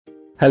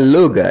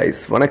Hello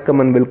guys, Vanakkam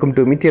and welcome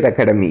to Meteor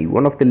Academy,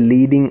 one of the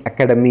leading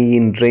academy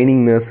in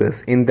training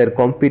nurses in their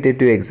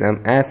competitive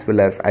exam as well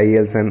as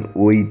IELTS and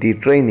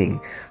OET training.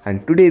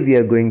 And today we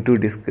are going to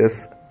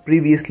discuss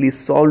previously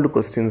solved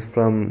questions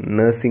from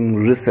nursing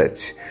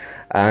research.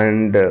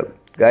 And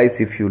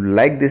guys, if you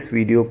like this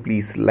video,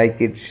 please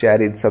like it,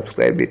 share it,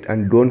 subscribe it,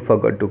 and don't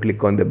forget to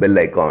click on the bell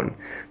icon.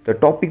 The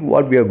topic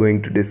what we are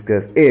going to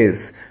discuss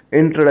is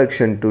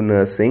Introduction to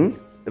Nursing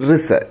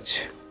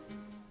Research.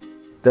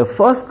 The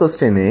first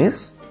question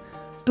is,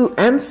 to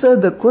answer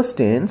the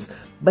questions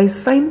by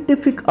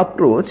scientific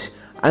approach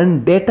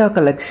and data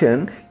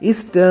collection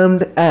is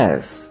termed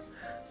as.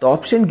 The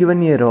option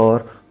given here are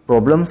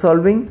problem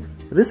solving,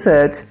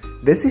 research,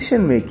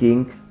 decision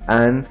making,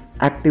 and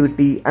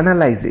activity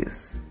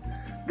analysis.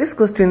 This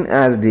question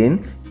asked in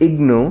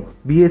IGNOU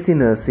BSc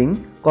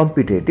Nursing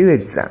competitive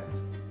exam.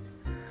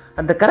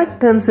 And the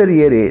correct answer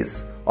here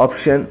is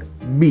option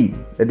B,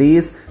 that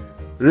is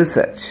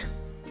research.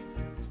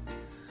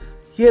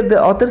 Here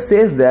the author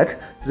says that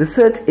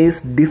research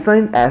is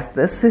defined as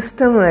the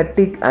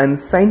systematic and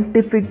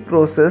scientific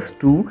process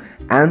to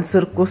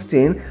answer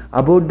questions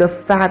about the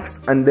facts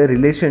and the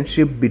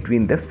relationship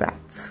between the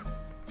facts.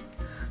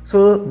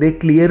 So they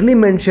clearly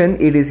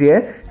mention it is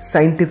a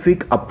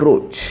scientific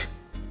approach.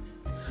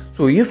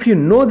 So if you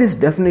know this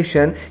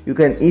definition, you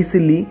can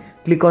easily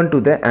click on to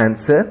the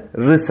answer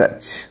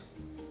research.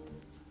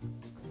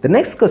 The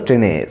next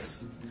question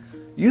is,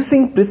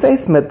 using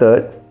precise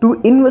method to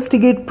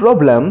investigate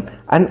problem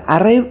and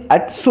arrive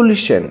at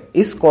solution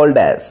is called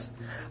as.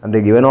 And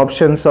the given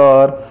options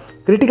are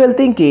critical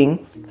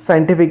thinking,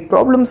 scientific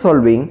problem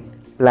solving,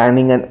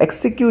 planning and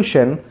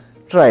execution,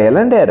 trial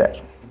and error.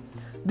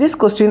 This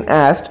question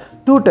asked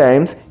 2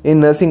 times in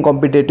nursing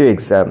competitive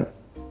exam.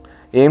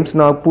 AIIMS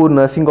Nagpur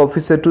Nursing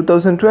Officer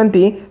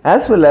 2020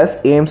 as well as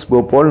AIIMS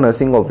Bhopal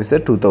Nursing Officer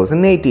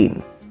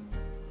 2018.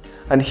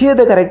 And here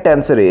the correct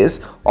answer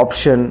is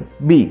option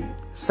B,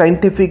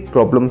 scientific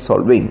problem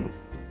solving.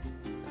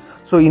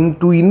 So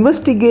to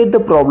investigate the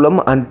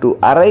problem and to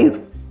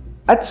arrive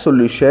at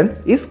solution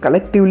is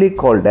collectively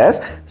called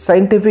as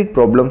scientific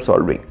problem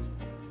solving.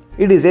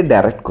 It is a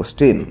direct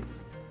question.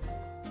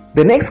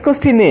 The next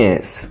question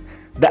is,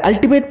 the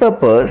ultimate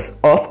purpose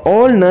of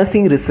all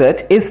nursing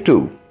research is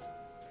to.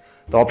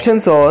 The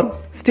options are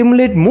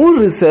stimulate more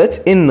research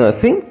in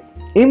nursing,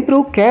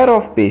 improve care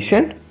of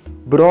patient,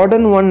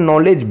 broaden one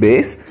knowledge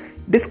base,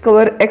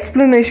 discover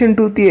explanation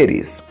to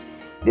theories.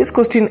 This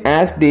question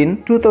asked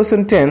in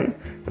 2010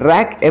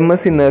 RAC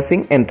MSc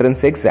Nursing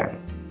entrance exam.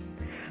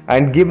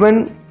 And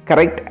given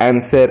correct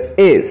answer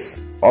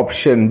is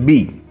option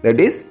B, that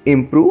is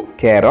improve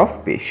care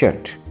of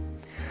patient.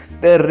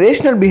 The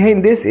rationale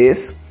behind this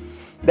is,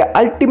 the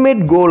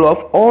ultimate goal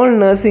of all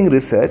nursing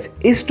research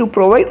is to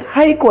provide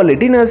high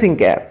quality nursing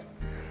care.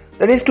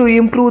 That is to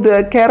improve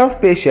the care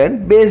of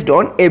patient based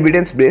on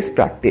evidence-based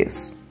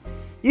practice.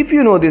 If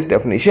you know this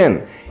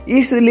definition,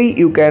 easily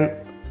you can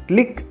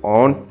click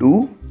on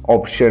to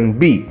option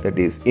B, that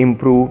is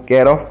improve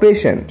care of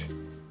patient.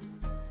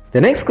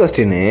 The next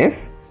question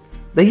is,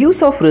 the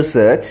use of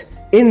research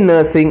in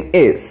nursing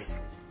is.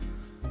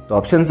 The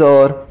options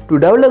are to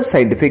develop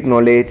scientific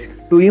knowledge,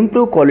 to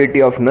improve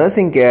quality of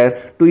nursing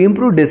care, to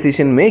improve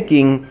decision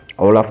making,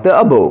 all of the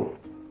above.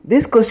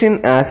 This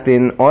question asked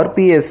in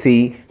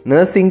RPSC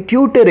Nursing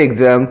Tutor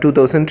exam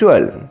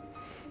 2012.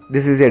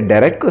 This is a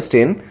direct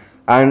question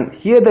and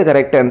here the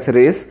correct answer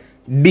is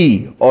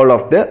D, all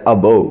of the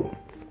above.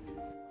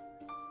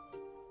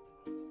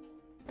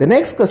 The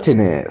next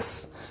question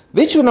is,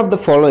 which one of the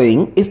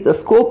following is the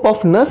scope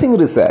of nursing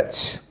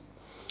research?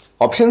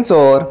 Options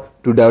are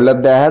to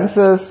develop the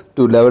answers,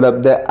 to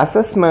develop the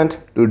assessment,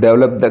 to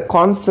develop the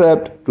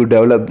concept, to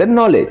develop the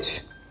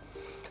knowledge.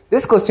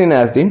 This question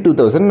asked in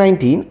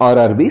 2019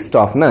 RRB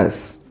staff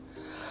nurse.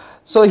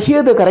 So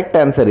here the correct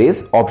answer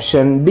is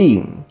option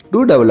D,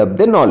 to develop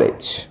the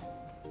knowledge.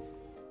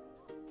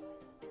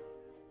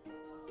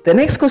 The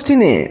next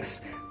question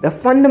is, the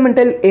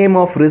fundamental aim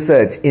of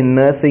research in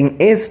nursing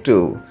is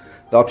to.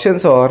 The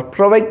options are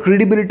provide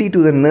credibility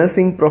to the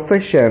nursing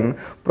profession,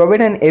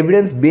 provide an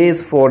evidence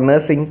base for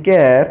nursing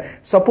care,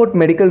 support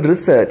medical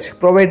research,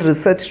 provide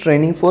research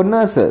training for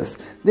nurses.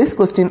 This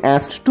question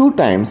asked 2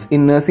 times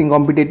in nursing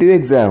competitive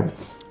exam.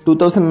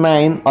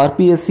 2009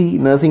 RPSC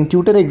Nursing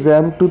Tutor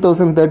exam,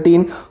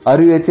 2013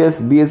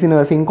 RUHS BSc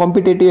Nursing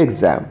competitive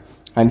exam.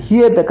 And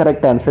here the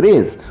correct answer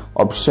is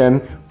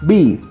option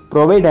B,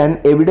 provide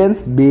an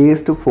evidence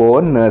based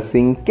for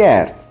nursing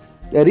care.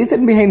 The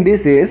reason behind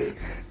this is,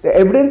 the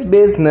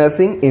evidence-based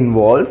nursing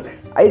involves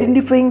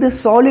identifying the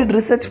solid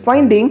research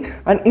finding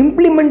and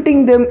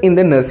implementing them in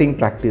the nursing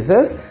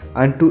practices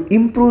and to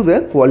improve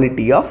the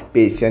quality of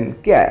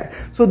patient care.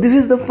 So this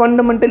is the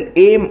fundamental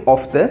aim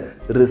of the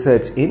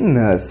research in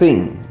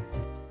nursing.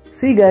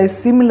 See guys,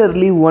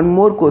 similarly one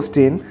more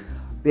question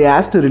they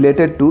asked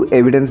related to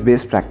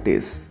evidence-based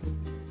practice.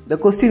 The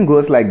question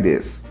goes like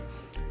this,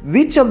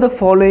 which of the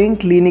following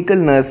clinical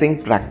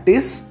nursing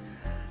practice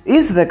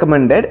is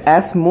recommended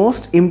as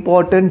most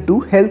important to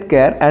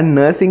healthcare and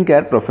nursing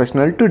care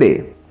professional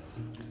today?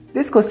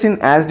 This question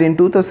asked in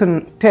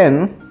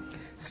 2010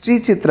 Sri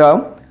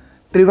Chitra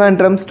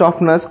Trivandrum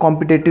Staff Nurse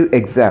Competitive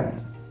Exam.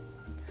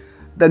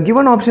 The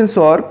given options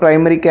are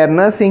primary care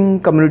nursing,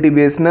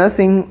 community-based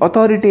nursing,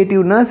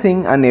 authoritative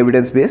nursing and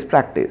evidence-based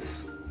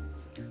practice.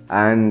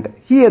 And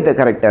here the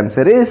correct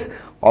answer is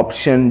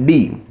option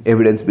D,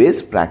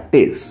 evidence-based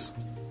practice.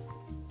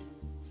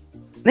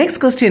 Next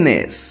question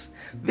is,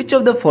 which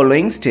of the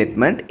following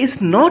statement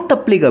is not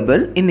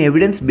applicable in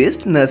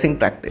evidence-based nursing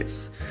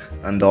practice?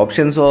 And the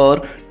options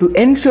are to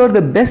ensure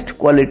the best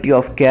quality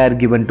of care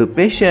given to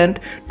patient,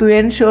 to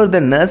ensure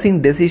the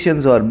nursing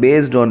decisions are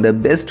based on the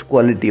best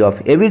quality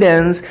of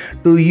evidence,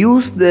 to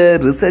use the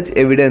research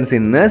evidence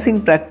in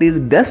nursing practice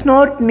does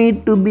not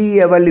need to be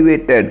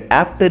evaluated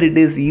after it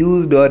is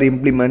used or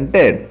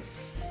implemented.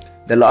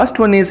 The last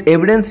one is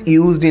evidence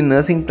used in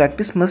nursing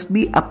practice must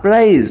be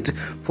appraised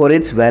for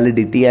its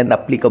validity and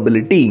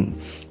applicability.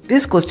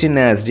 This question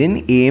asked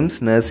in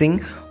AIIMS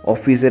Nursing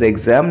Officer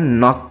Exam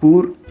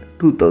Nagpur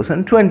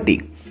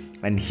 2020.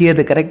 And here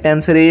the correct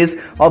answer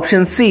is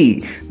option C.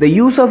 The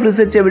use of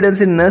research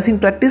evidence in nursing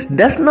practice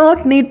does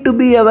not need to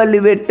be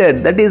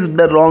evaluated. That is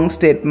the wrong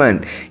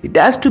statement. It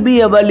has to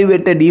be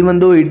evaluated even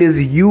though it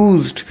is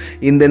used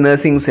in the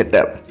nursing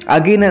setup.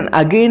 Again and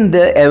again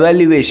the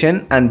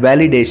evaluation and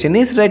validation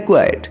is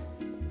required.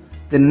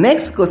 The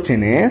next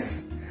question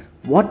is,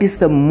 what is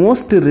the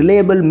most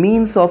reliable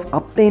means of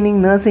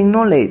obtaining nursing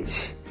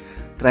knowledge?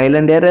 Trial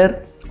and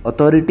error,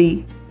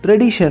 authority,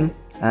 tradition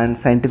and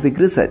scientific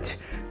research.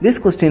 This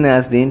question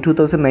asked in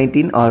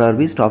 2019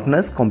 RRB Staff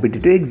Nurse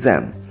Competitive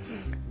Exam.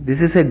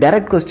 This is a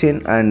direct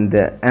question and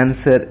the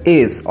answer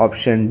is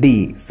option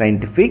D,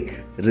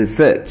 scientific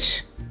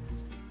research.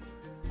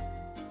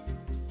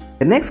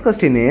 The next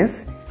question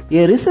is,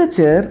 a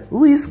researcher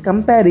who is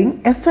comparing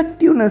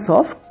effectiveness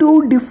of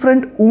two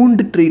different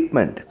wound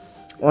treatment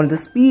on the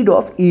speed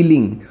of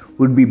healing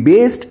would be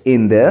based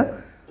in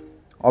the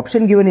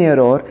option given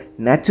here are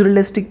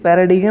naturalistic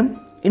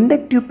paradigm,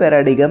 inductive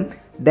paradigm,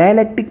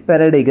 dialectic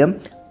paradigm,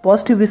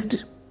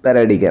 positivist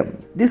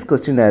paradigm. This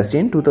question asked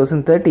in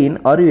 2013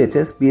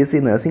 RUHS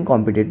BSc Nursing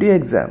Competitive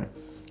Exam.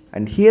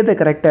 And here the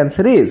correct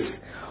answer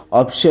is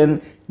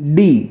option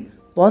D,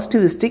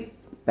 positivistic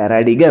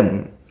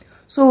paradigm.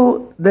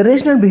 So the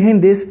rationale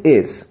behind this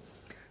is,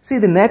 see,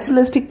 the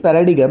naturalistic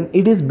paradigm,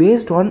 it is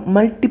based on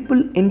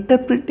multiple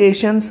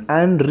interpretations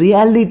and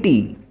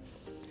reality.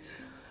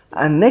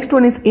 And next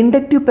one is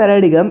inductive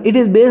paradigm, it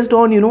is based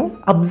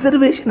on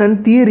observation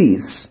and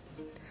theories.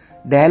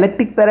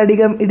 Dialectic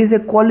paradigm, it is a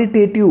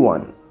qualitative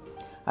one.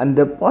 And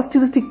the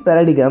positivistic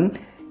paradigm,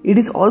 it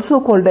is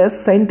also called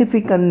as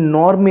scientific and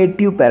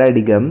normative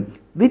paradigm,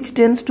 which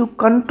tends to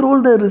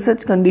control the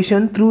research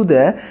condition through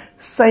the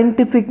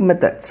scientific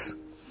methods.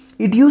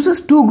 It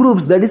uses two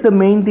groups, that is the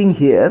main thing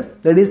here,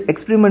 that is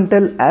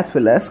experimental as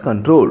well as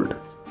controlled.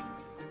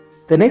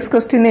 The next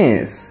question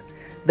is,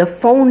 the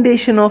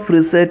foundation of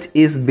research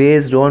is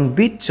based on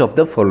which of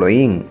the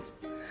following?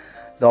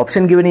 The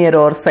option given here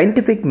are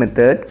scientific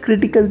method,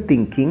 critical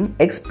thinking,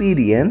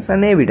 experience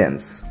and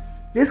evidence.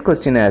 This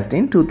question asked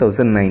in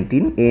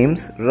 2019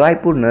 AIIMS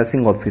Raipur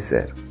Nursing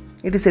Officer.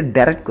 It is a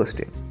direct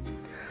question.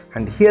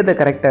 And here the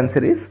correct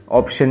answer is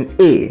option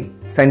A,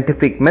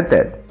 scientific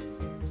method.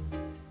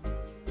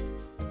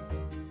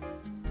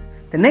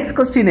 The next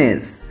question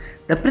is,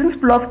 the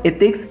principle of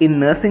ethics in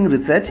nursing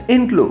research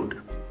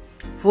include.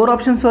 Four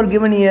options are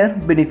given here: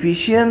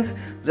 beneficence,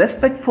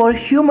 respect for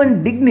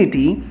human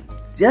dignity,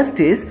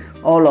 justice,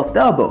 all of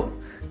the above.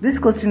 This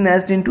question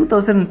asked in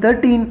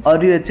 2013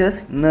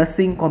 RUHS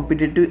Nursing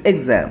Competitive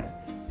Exam.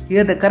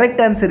 Here the correct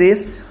answer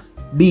is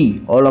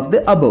D, all of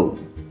the above.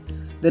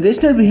 The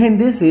rationale behind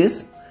this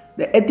is,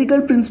 the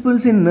ethical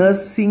principles in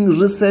nursing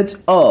research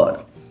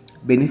are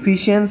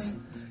beneficence,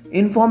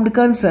 informed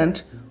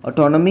consent,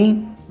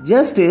 autonomy,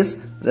 justice,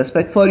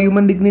 respect for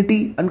human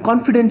dignity and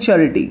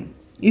confidentiality.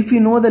 If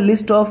you know the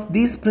list of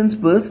these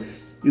principles,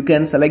 you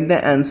can select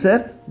the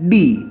answer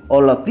D,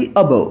 all of the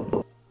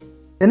above.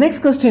 The next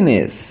question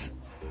is,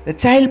 the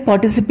child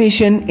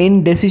participation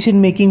in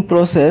decision-making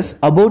process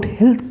about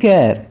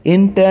healthcare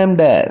in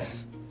termed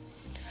as.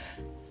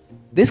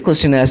 This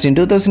question asked in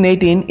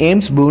 2018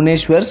 AIIMS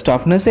Bhubaneswar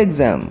Staff Nurse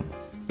Exam.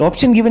 The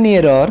option given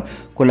here are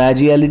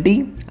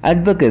collegiality,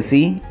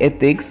 advocacy,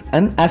 ethics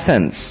and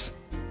assents.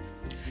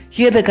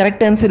 Here the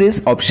correct answer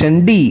is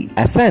option D,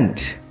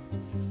 assent.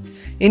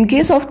 In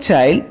case of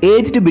child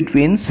aged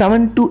between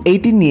 7 to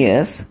 18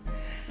 years,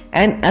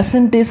 an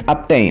assent is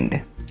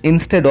obtained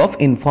instead of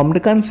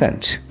informed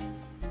consent.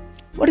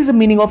 What is the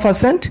meaning of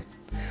assent?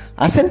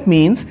 Assent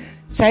means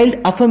child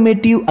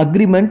affirmative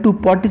agreement to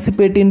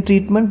participate in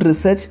treatment,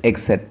 research,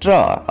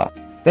 etc.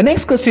 The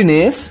next question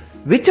is,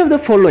 which of the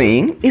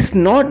following is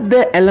not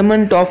the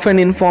element of an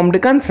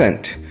informed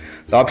consent?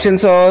 The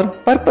options are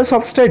purpose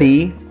of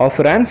study,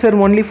 offer answer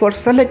only for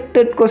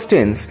selected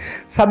questions,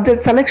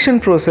 subject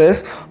selection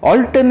process,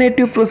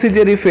 alternative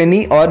procedure if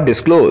any are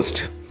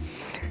disclosed.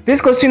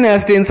 This question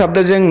asked in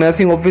Safdarjung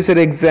Nursing Officer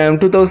Exam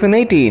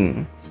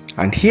 2018.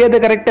 And here the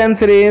correct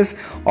answer is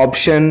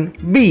option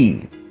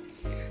B.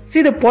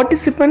 See, the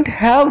participant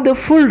have the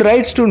full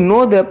rights to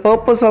know the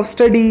purpose of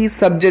study,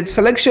 subject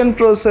selection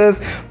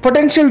process,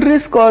 potential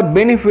risk or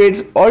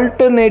benefits,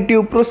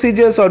 alternative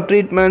procedures or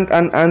treatment,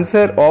 and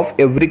answer of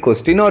every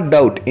question or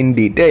doubt in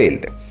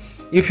detail.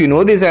 If you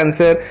know this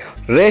answer,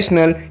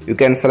 rational, you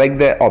can select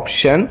the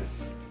option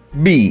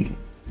B.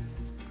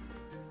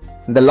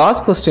 The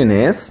last question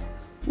is,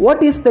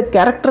 what is the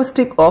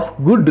characteristic of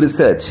good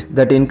research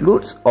that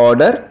includes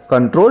order,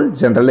 control,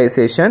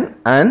 generalization,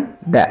 and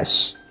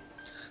dash?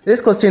 This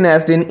question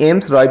asked in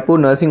AIIMS Raipur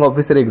Nursing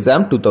Officer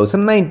Exam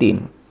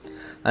 2019.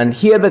 And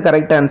here the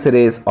correct answer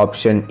is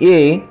option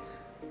A,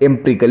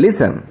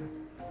 empiricalism.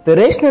 The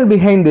rationale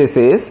behind this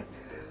is,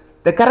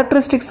 the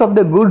characteristics of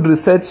the good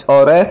research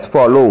are as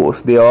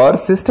follows. They are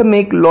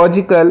systemic,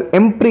 logical,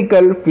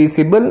 empirical,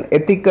 feasible,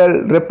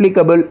 ethical,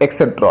 replicable,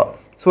 etc.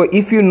 So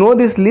if you know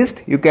this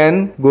list, you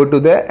can go to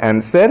the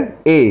answer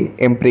A,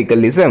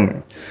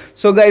 empiricalism.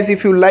 So guys,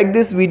 if you like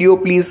this video,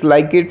 please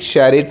like it,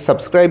 share it,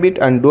 subscribe it,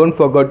 and don't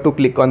forget to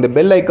click on the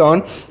bell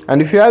icon.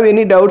 And if you have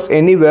any doubts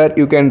anywhere,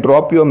 you can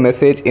drop your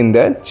message in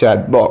the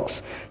chat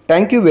box.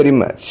 Thank you very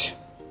much.